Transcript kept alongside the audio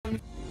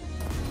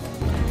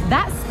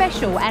That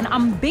special and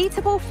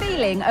unbeatable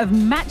feeling of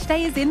match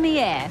day is in the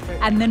air,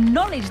 and the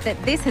knowledge that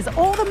this has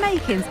all the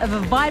makings of a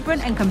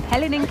vibrant and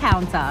compelling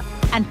encounter.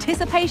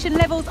 Anticipation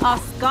levels are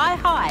sky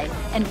high,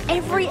 and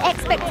every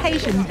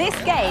expectation this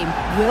game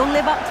will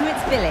live up to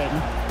its billing.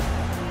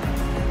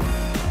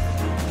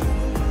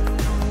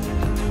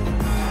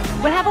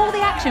 We'll have all the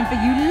action for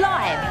you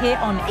live here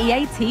on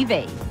EA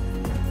TV.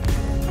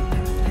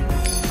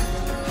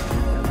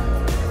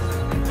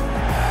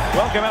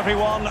 Welcome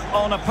everyone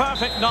on a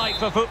perfect night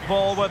for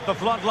football with the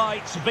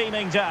floodlights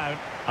beaming down.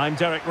 I'm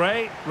Derek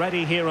Ray,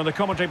 ready here on the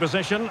commentary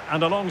position,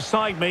 and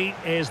alongside me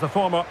is the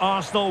former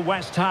Arsenal,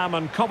 West Ham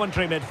and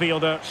Coventry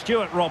midfielder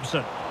Stuart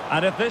Robson.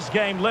 And if this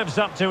game lives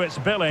up to its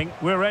billing,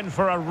 we're in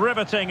for a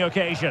riveting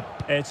occasion.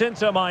 It's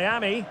Inter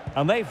Miami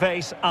and they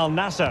face Al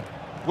Nassr.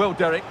 Well,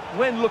 Derek,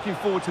 when looking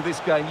forward to this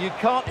game, you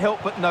can't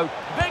help but note...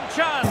 Big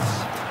chance!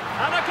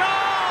 And a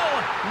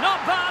goal!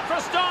 Not bad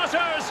for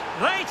starters!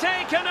 They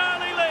take an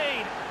early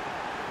lead!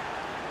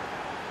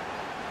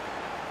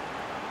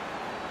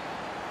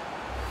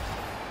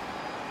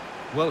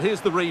 Well,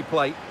 here's the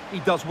replay.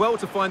 He does well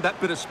to find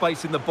that bit of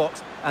space in the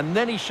box, and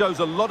then he shows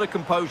a lot of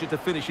composure to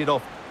finish it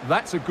off.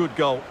 That's a good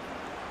goal.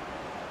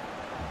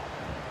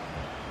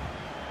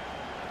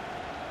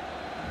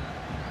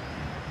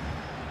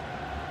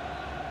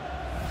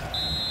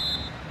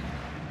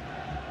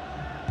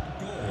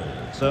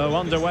 So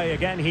underway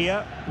again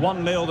here,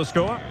 1-0 the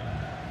score.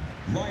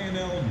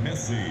 Lionel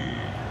Messi.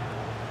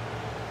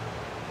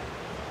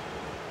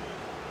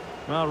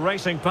 Well,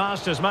 racing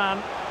past his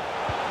man.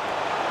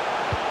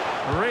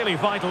 Really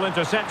vital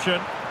interception.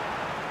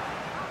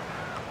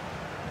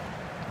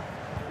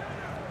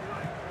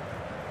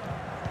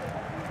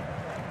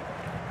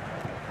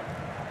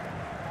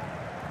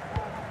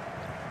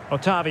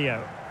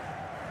 Otavio.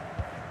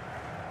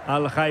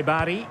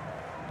 Al-Khaibari.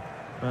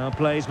 Well,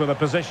 plays with a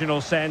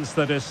positional sense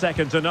that is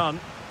second to none.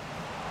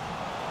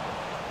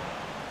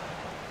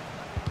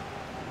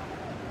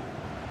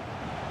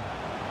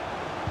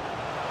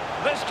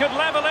 This could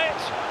level it.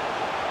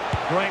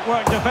 Great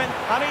work defense,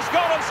 and he's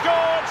gone and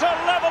scored to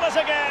level us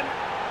again.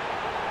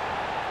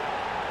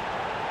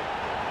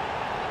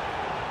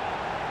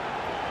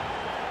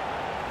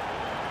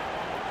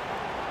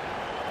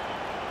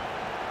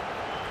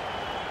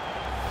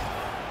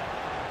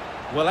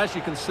 Well, as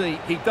you can see,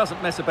 he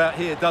doesn't mess about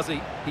here, does he?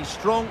 He's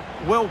strong,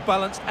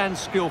 well-balanced and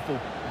skillful.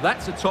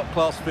 That's a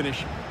top-class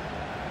finish.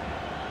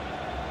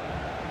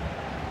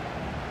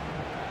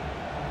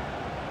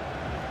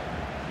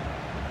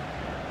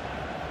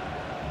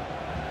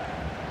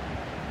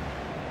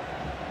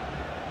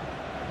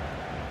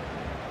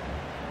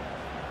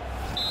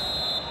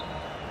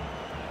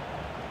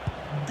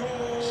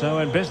 So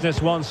in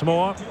business once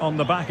more, on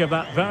the back of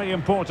that very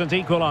important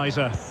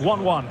equaliser.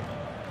 1-1.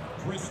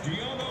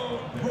 Cristiano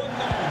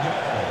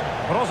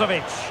Ronaldo.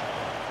 Brozovic.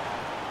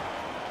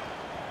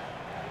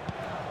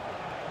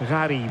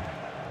 Gharib.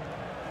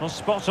 Well,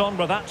 spot on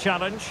with that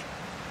challenge.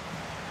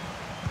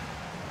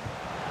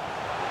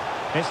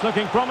 It's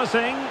looking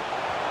promising.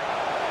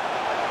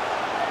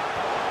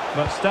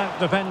 But stout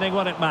defending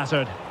when it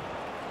mattered.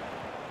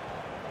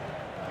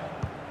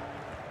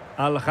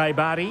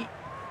 Al-Khaibari.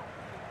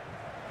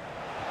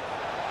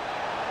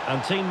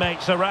 And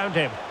teammates around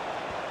him.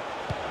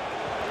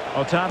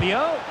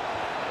 Otavio.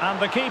 And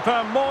the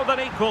keeper more than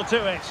equal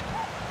to it.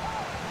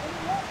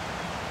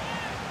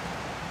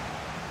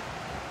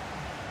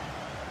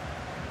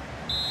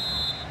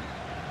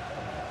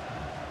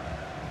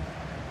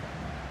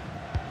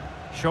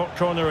 Short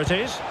corner it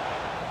is.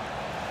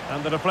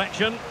 And the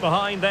deflection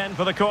behind then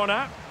for the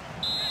corner.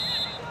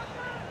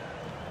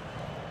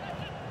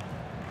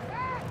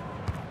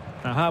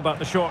 Now how about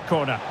the short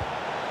corner?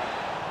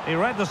 He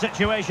read the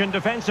situation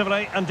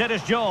defensively and did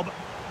his job.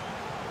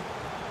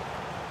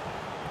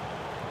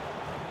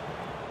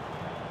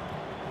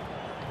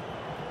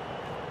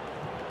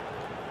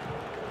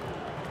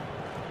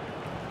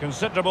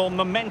 Considerable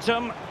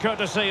momentum,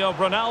 courtesy of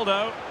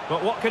Ronaldo.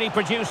 But what can he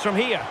produce from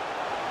here?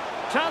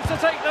 Chance to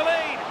take the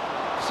lead.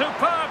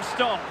 Superb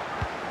stop.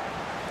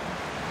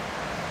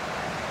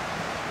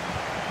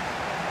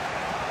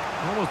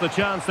 What was the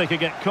chance they could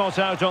get caught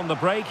out on the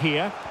break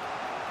here?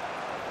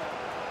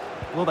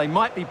 Well, they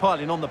might be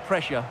piling on the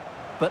pressure,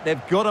 but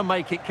they've got to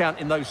make it count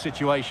in those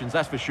situations,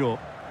 that's for sure.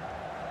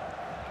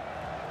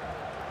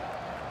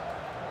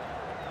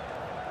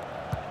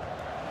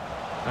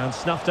 And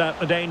snuffed out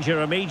the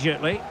danger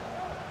immediately.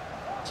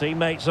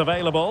 Teammates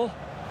available.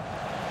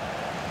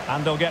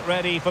 And they'll get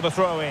ready for the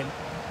throw-in.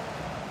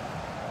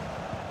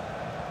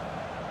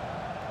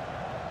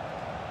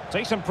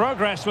 Decent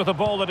progress with the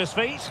ball at his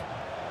feet.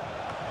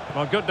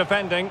 Well, good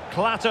defending,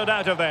 clattered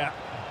out of there.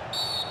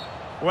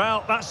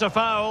 Well, that's a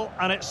foul,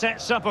 and it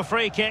sets up a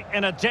free kick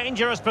in a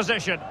dangerous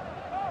position.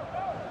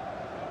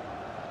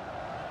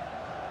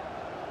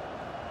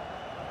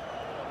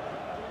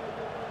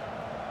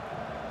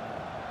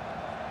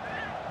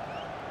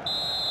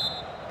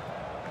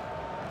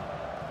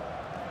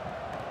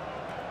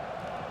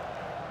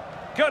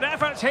 Good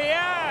effort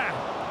here.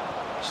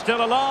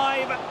 Still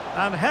alive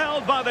and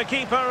held by the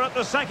keeper at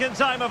the second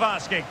time of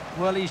asking.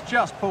 Well, he's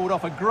just pulled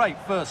off a great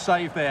first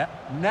save there.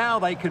 Now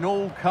they can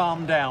all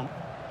calm down.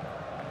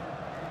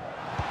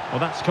 Well,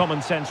 that's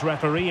common sense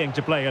refereeing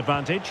to play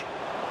advantage.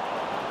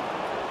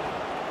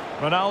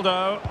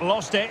 Ronaldo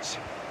lost it.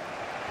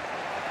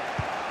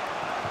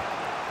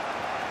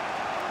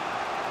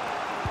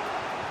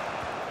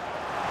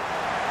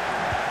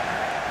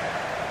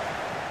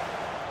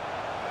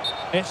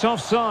 It's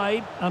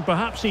offside, and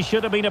perhaps he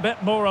should have been a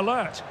bit more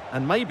alert.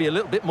 And maybe a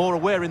little bit more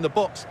aware in the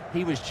box.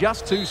 He was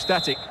just too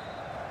static.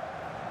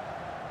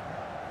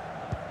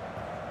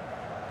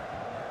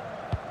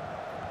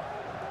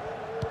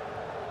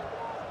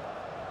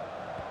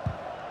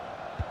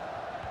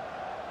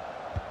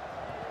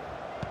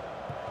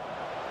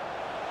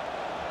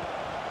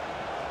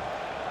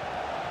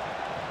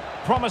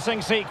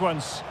 Promising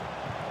sequence.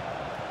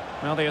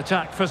 Now the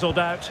attack fizzled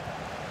out.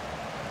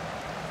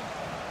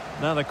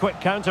 Now the quick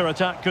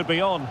counter-attack could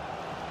be on.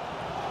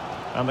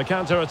 And the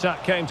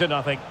counter-attack came to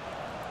nothing.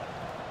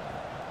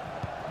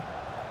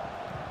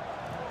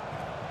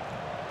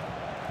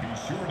 Be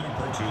sure to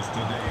purchase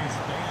today's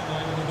fan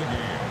item of the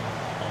game.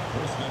 A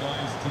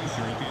personalized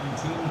t-shirt in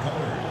team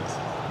colors.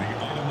 The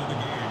item of the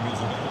game is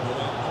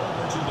available at all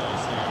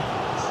merchandise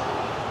stands.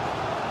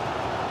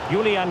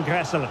 Julian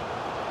Gressel.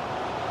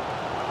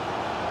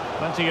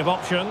 Plenty of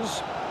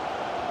options.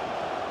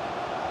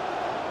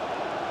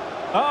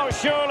 Oh,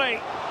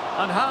 surely.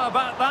 And how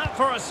about that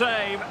for a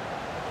save?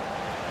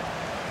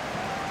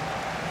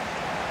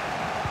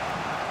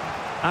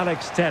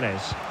 Alex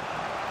Telles.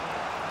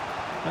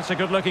 That's a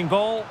good-looking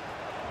ball.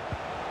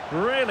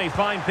 Really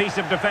fine piece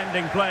of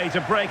defending play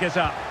to break it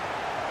up.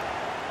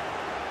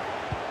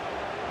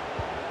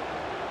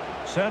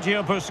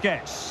 Sergio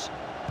Busquets.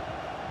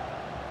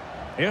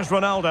 Here's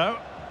Ronaldo.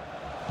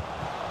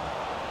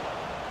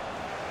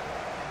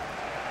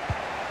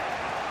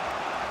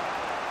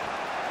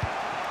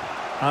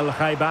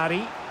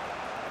 Al-Khaibari.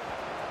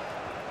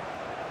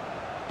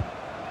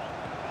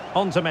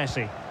 On to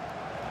Messi.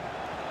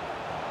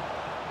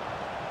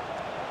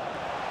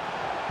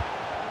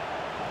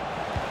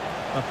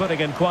 They're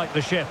putting in quite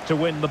the shift to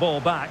win the ball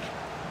back.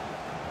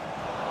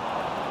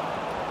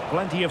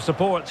 Plenty of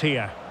support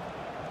here.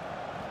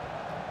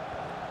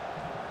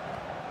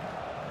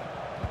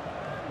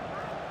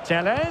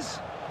 Telles.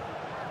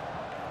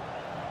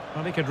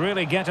 Well, he could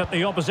really get at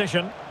the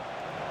opposition.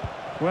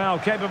 Well,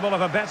 capable of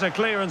a better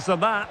clearance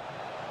than that.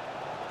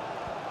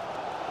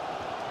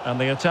 And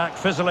the attack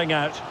fizzling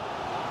out.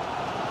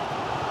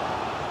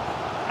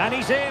 And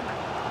he's in.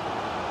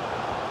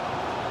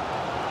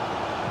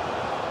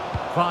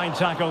 Fine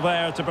tackle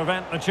there to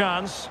prevent the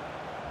chance.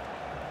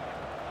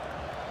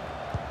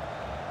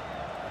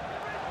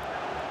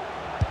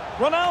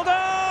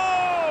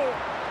 Ronaldo!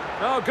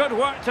 Oh, good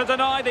work to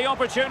deny the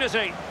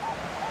opportunity.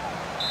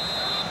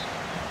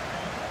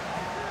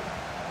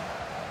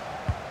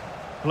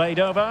 Played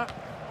over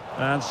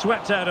and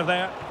swept out of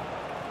there.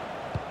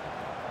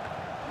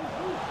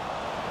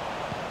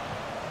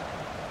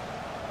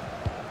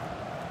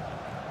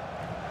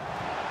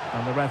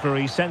 And the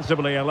referee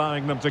sensibly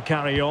allowing them to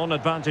carry on,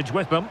 advantage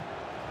with them.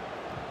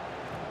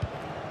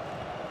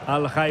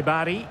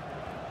 Al-Khaibari.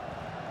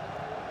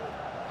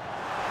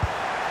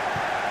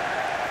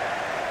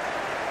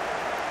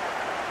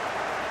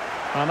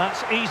 And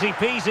that's easy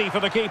peasy for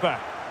the keeper.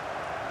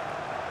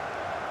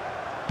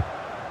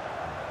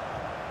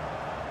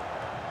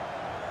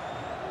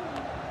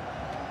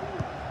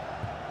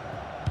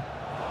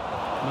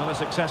 Not a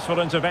successful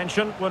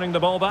intervention, winning the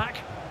ball back.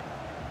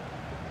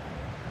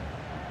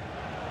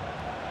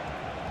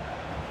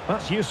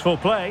 That's useful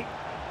play.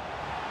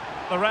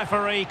 The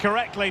referee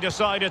correctly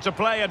decided to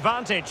play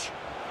advantage.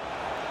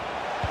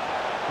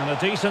 And a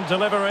decent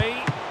delivery.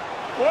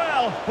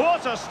 Well,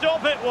 what a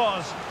stop it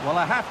was. Well,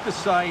 I have to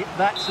say,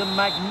 that's a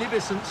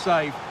magnificent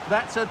save.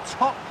 That's a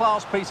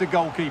top-class piece of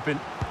goalkeeping.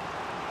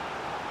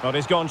 But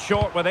he's gone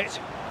short with it.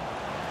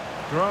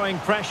 Growing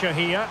pressure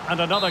here,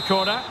 and another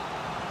corner.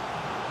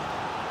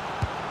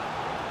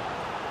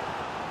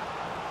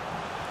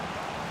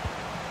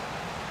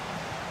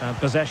 And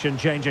possession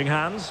changing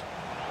hands.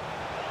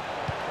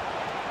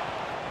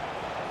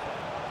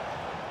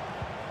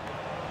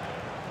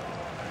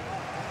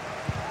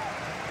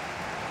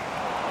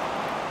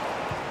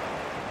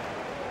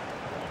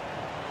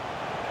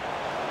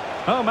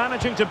 Oh,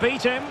 managing to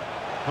beat him.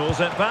 Pulls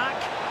it back.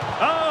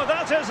 Oh,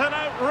 that is an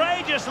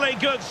outrageously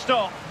good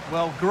stop.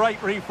 Well,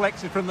 great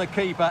reflexes from the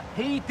keeper.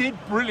 He did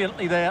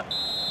brilliantly there.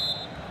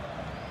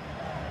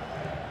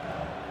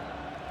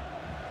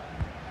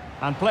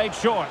 And played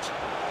short.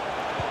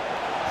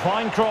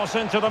 Fine cross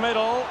into the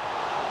middle.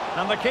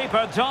 And the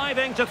keeper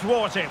diving to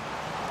thwart him.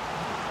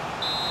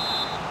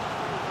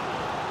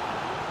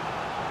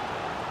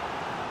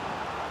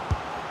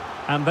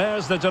 And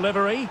there's the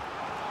delivery.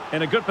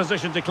 In a good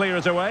position to clear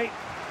it away.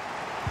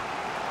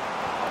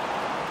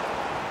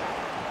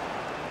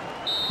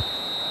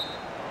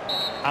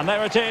 And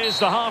there it is,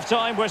 the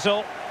half-time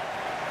whistle.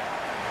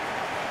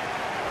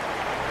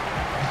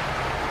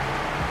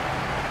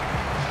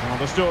 Well,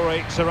 The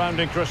story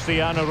surrounding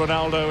Cristiano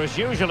Ronaldo is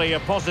usually a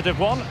positive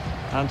one,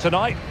 and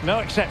tonight, no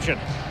exception.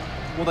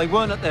 Well, they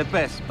weren't at their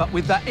best, but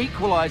with that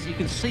equaliser, you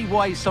can see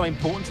why he's so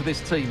important to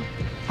this team.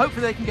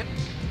 Hopefully they can get...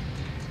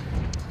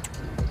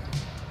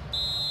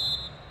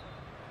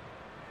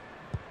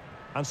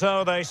 And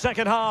so the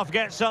second half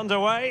gets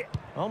underway.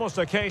 Almost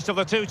a case of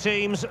the two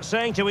teams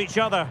saying to each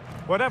other,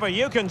 whatever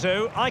you can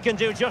do, I can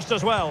do just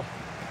as well.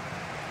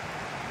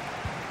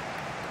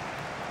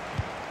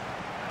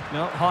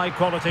 No,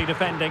 high-quality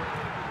defending.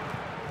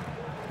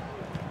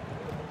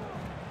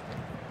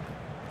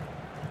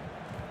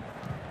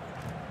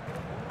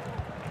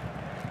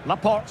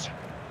 Laporte.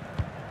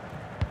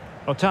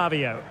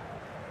 Otavio.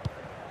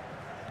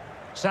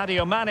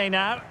 Sadio Mane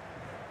now.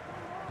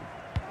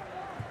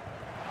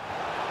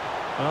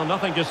 Well,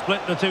 nothing to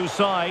split the two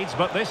sides,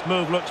 but this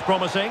move looks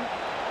promising.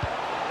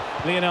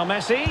 Lionel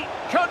Messi.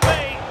 Could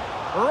be!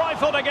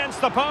 Rifled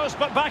against the post,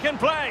 but back in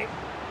play.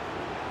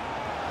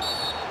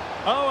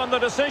 Oh, and the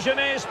decision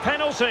is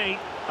penalty.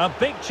 A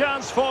big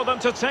chance for them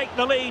to take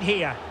the lead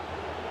here.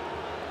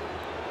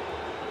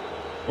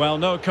 Well,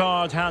 no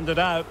card handed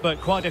out, but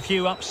quite a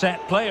few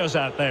upset players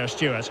out there,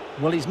 Stuart.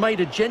 Well, he's made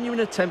a genuine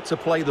attempt to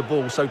play the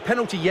ball, so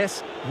penalty,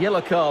 yes,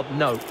 yellow card,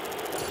 no.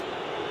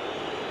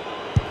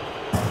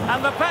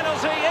 And the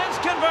penalty is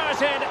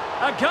converted.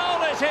 A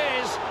goal it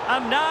is,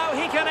 and now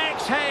he can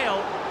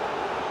exhale.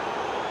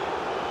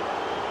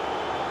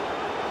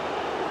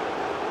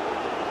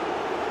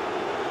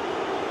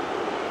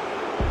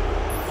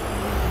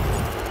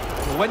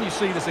 Well, when you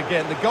see this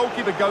again, the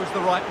goalkeeper goes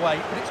the right way,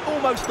 but it's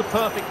almost the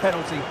perfect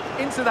penalty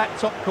into that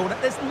top corner.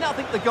 There's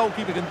nothing the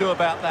goalkeeper can do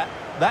about that.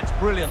 That's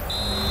brilliant.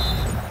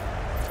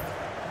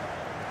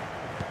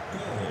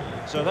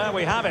 So there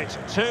we have it,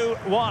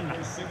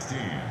 2-1. 16,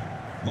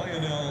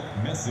 Lionel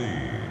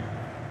Messi.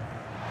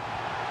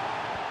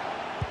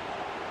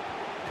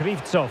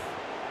 Krivtsov.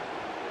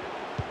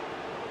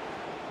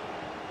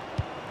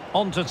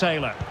 On to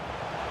Taylor.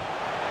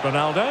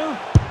 Ronaldo.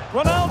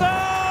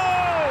 Ronaldo!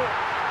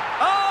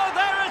 Oh,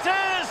 there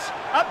it is!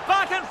 A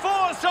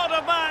back-and-forth sort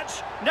of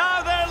match.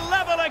 Now they're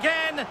level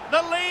again.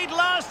 The lead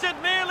lasted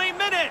merely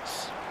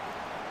minutes.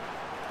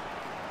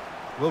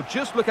 Well,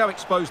 just look how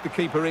exposed the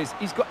keeper is.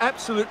 He's got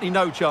absolutely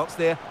no chance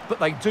there, but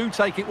they do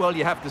take it well,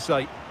 you have to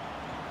say.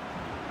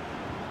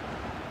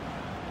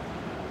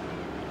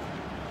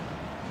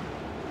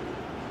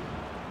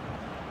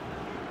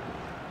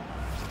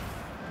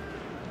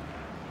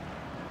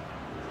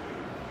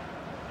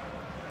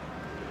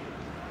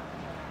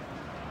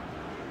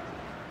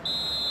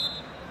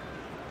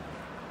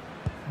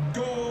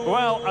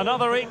 Well,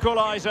 another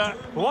equaliser.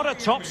 What a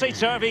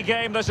topsy-turvy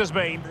game this has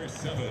been. Number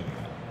 7,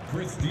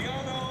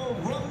 Cristiano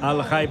Ronaldo.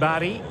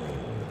 Al-Khaibari.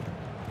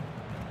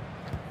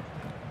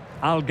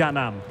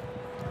 Al-Ghanam.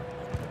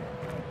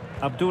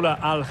 Abdullah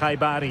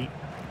Al-Khaibari.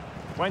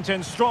 Went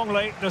in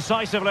strongly,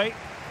 decisively.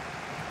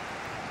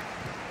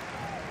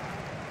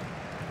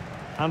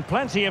 And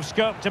plenty of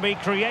scope to be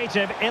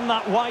creative in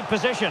that wide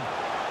position.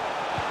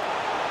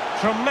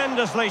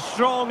 Tremendously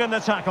strong in the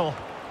tackle.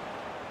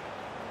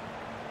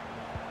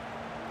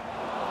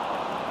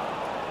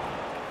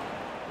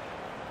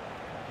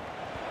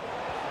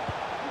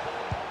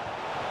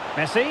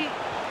 Messi.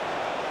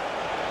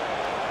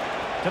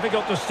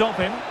 Difficult to stop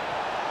him.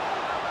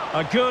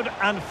 A good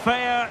and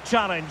fair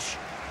challenge.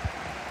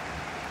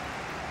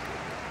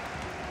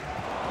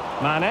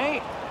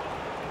 Mane.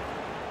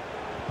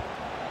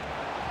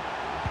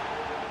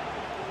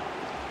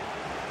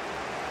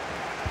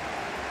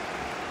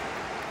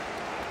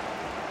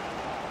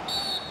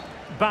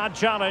 Bad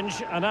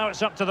challenge, and now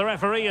it's up to the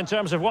referee in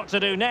terms of what to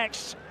do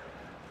next.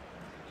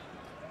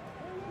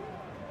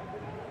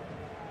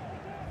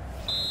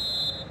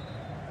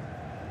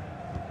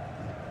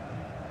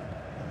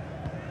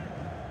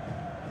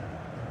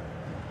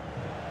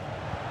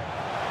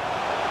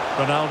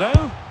 Ronaldo.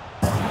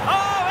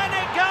 Oh, and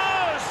it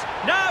goes!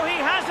 Now he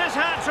has his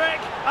hat-trick.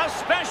 A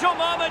special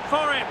moment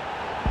for him.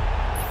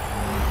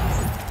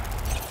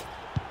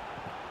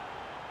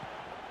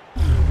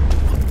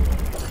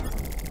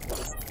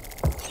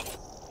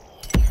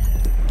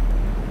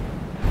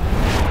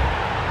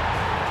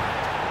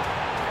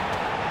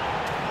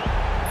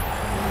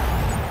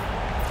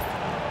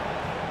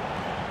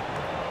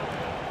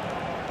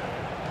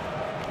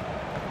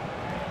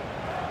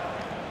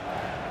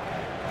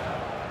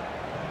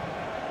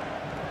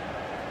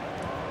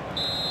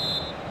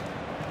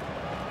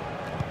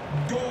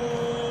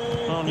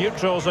 Well,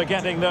 neutrals are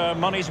getting their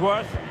money's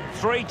worth.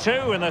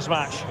 3-2 in this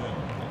match.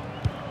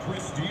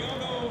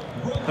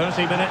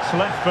 30 minutes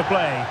left for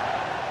play.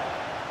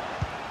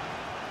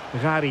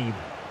 Gharib.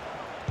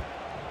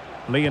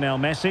 Lionel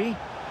Messi.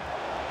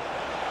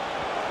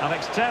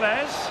 Alex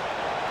Telles.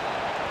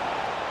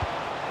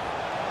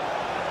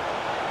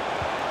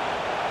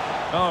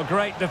 Oh,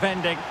 great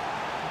defending.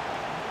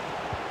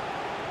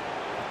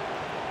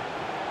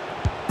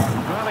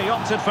 Well, he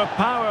opted for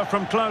power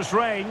from close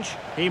range.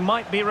 He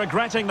might be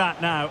regretting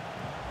that now.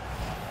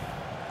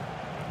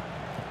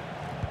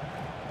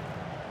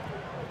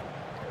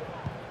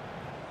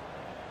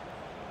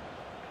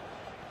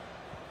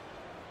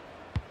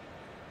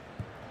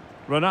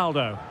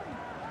 Ronaldo.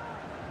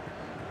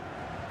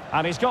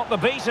 And he's got the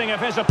beating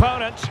of his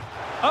opponent.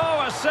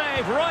 Oh, a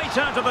save right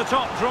out of the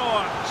top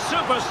drawer.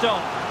 Super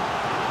stop.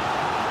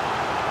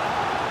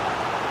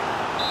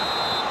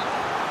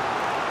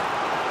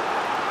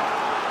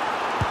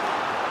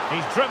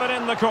 He's driven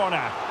in the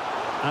corner.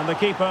 And the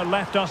keeper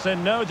left us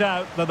in no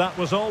doubt that that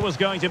was always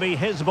going to be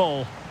his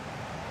ball.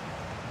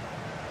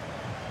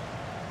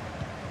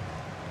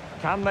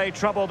 Can they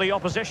trouble the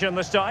opposition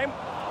this time?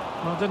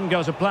 Well, didn't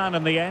go to plan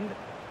in the end.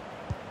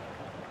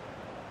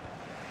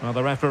 Well,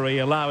 the referee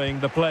allowing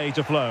the play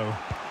to flow.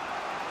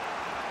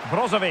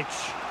 Brozovic.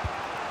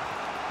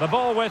 The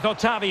ball with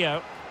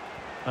Otavio.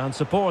 And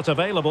support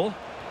available.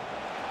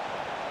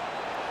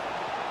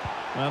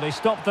 Well, they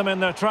stopped them in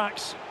their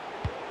tracks.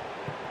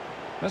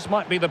 This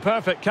might be the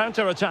perfect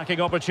counter-attacking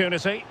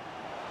opportunity.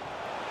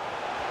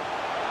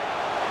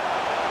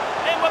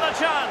 In with a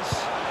chance.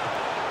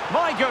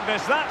 My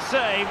goodness, that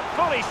save.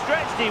 Fully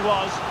stretched he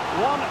was.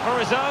 One for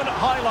his own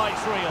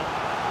highlights reel.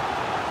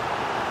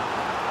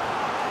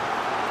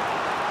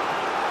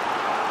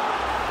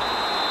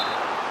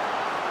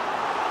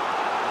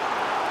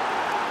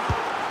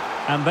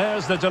 And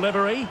there's the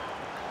delivery.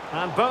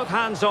 And both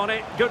hands on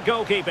it. Good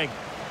goalkeeping.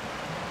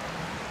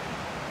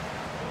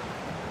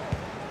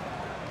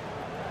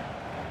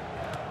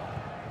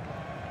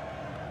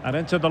 And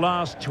into the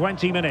last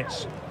 20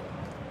 minutes.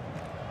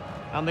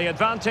 And the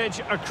advantage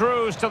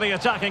accrues to the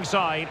attacking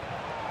side.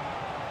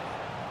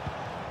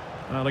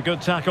 Well, a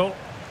good tackle.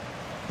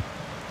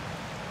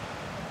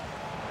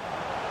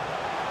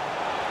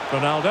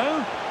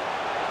 Ronaldo.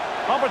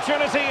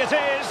 Opportunity it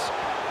is.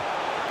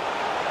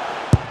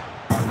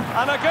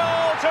 And a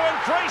goal to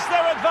increase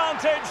their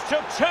advantage to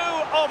 2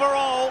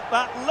 overall.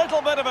 That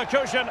little bit of a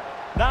cushion.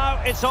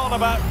 Now it's all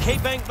about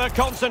keeping the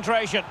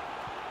concentration.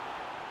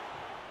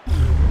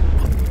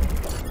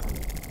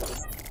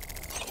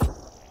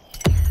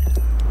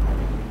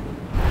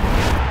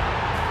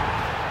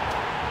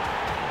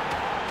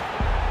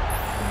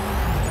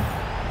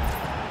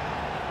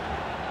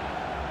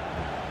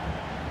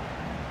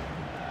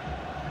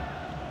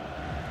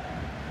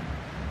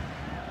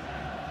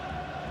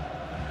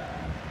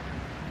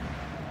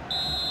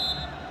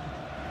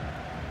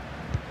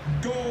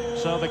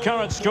 So the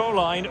current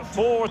scoreline,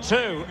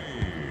 4-2.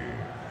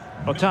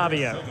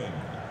 Otavio.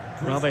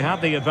 Well, they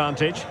had the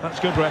advantage. That's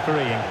good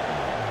refereeing.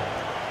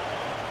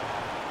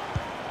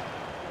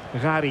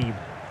 Gharib.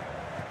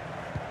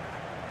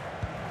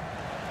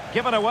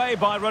 Given away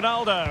by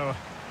Ronaldo.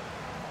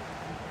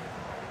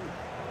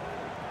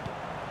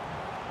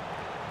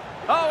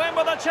 Oh, in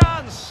with a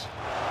chance.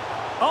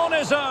 On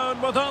his own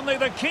with only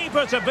the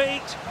keeper to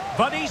beat.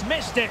 But he's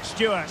missed it,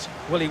 Stuart.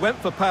 Well, he went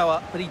for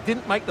power, but he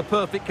didn't make the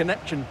perfect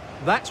connection.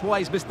 That's why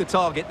he's missed the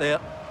target there.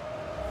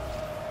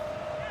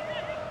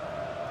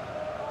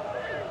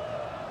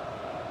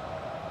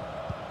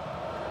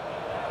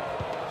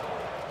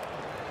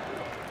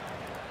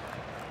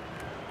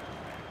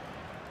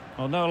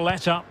 Well, no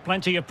let-up,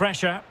 plenty of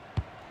pressure.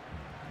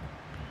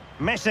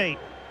 Messi.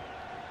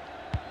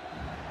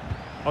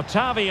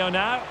 Otavio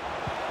now.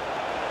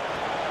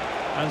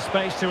 And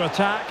space to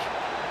attack.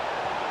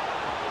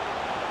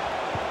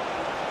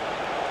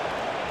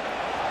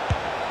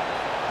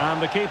 And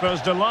the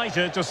keeper's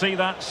delighted to see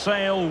that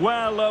sail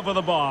well over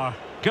the bar.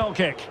 Goal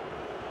kick.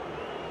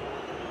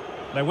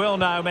 They will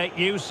now make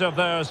use of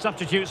their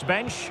substitutes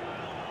bench.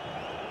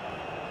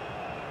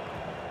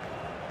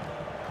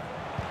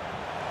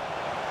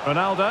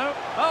 Ronaldo.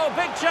 Oh,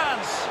 big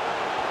chance.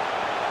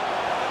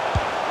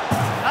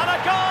 And a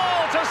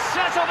goal to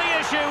settle the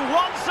issue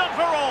once and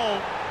for all.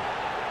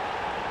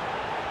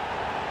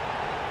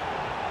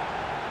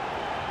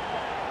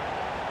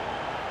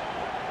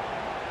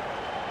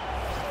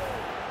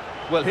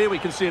 Well, here we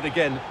can see it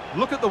again.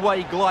 Look at the way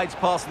he glides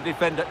past the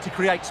defender to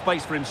create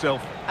space for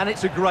himself. And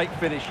it's a great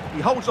finish.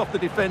 He holds off the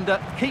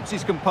defender, keeps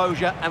his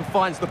composure and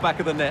finds the back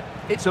of the net.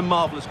 It's a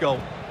marvellous goal.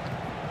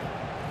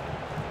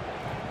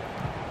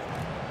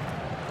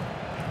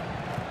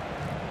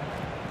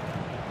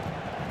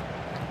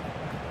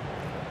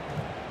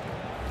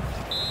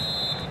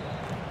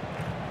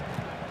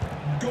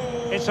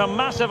 It's a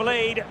massive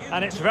lead,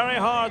 and it's very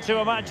hard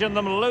to imagine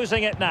them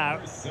losing it now.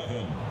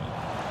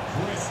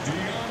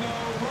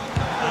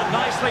 And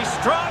nicely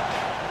struck.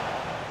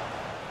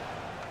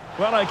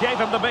 Well, I gave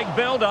him the big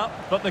build-up,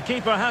 but the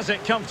keeper has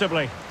it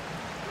comfortably.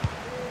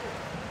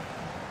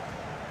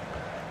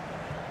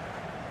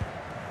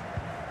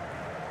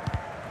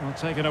 Well,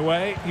 taken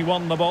away. He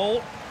won the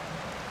ball.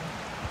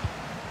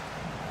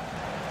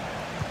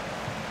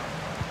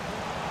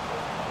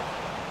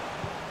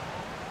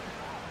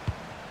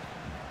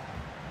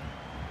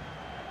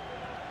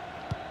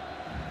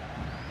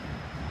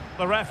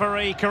 The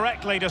referee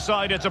correctly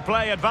decided to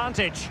play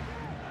advantage.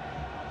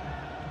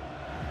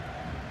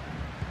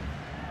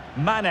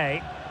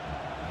 Mane.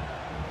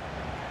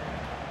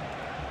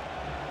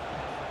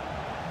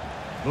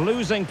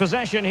 Losing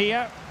possession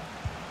here.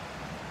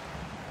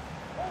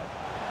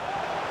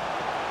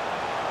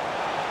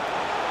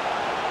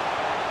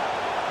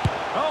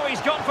 Oh, he's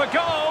gone for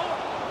goal.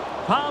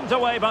 Palmed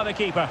away by the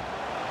keeper.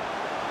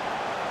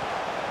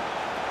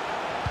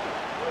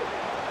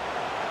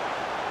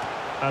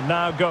 And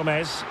now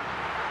Gomez.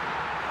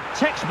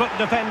 Textbook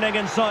defending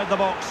inside the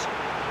box.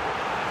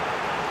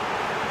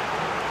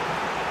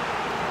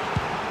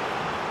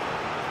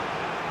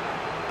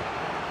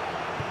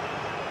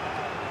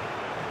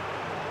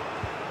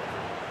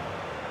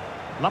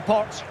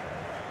 Laporte.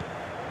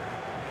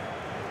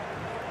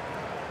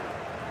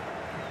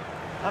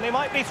 And he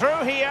might be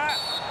through here.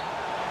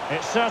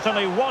 It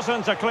certainly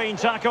wasn't a clean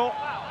tackle,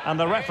 and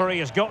the referee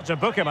has got to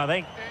book him, I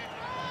think.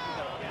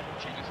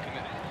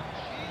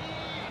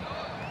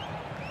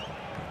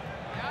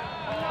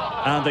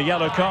 And the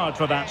yellow card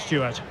for that,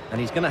 Stuart.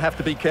 And he's going to have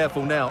to be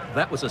careful now.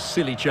 That was a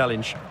silly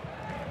challenge.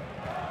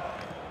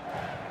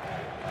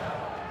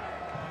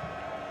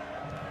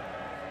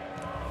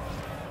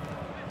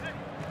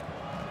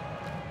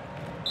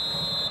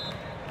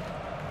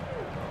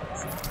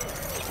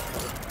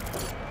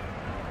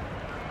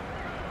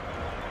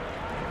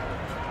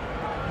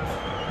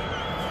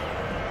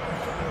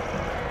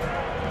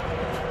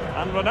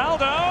 And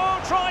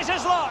Ronaldo tries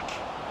his luck.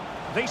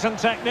 Decent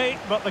technique,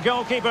 but the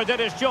goalkeeper did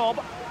his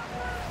job.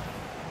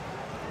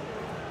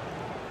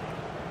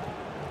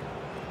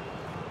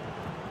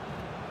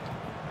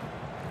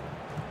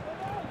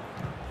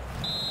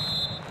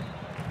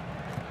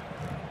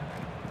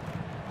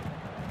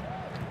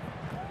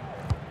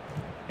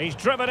 He's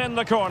driven in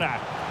the corner.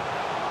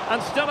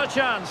 And still a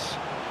chance.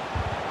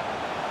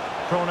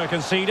 Corner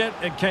conceded,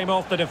 it came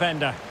off the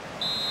defender.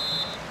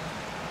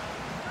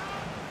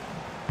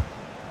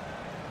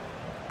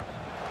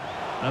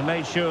 And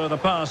made sure the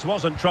pass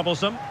wasn't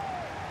troublesome.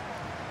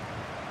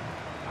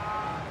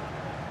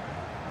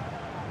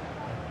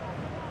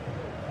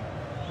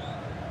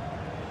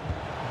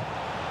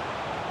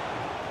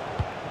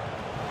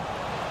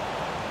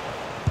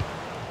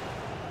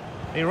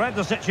 He read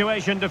the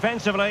situation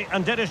defensively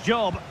and did his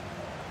job.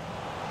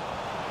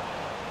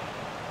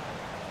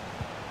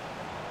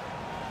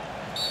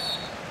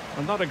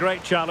 And not a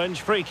great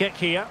challenge, free kick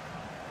here.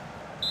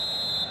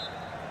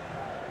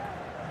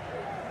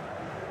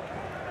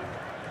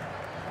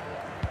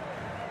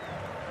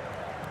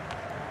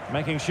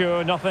 Making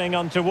sure nothing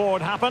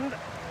untoward happened.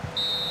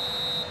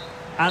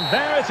 And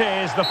there it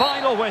is, the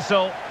final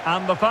whistle.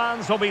 And the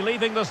fans will be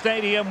leaving the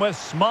stadium with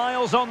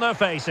smiles on their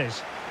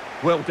faces.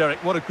 Well,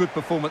 Derek, what a good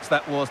performance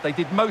that was. They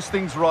did most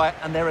things right,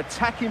 and their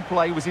attacking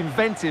play was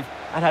inventive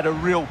and had a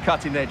real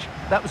cutting edge.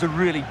 That was a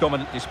really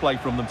dominant display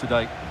from them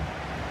today.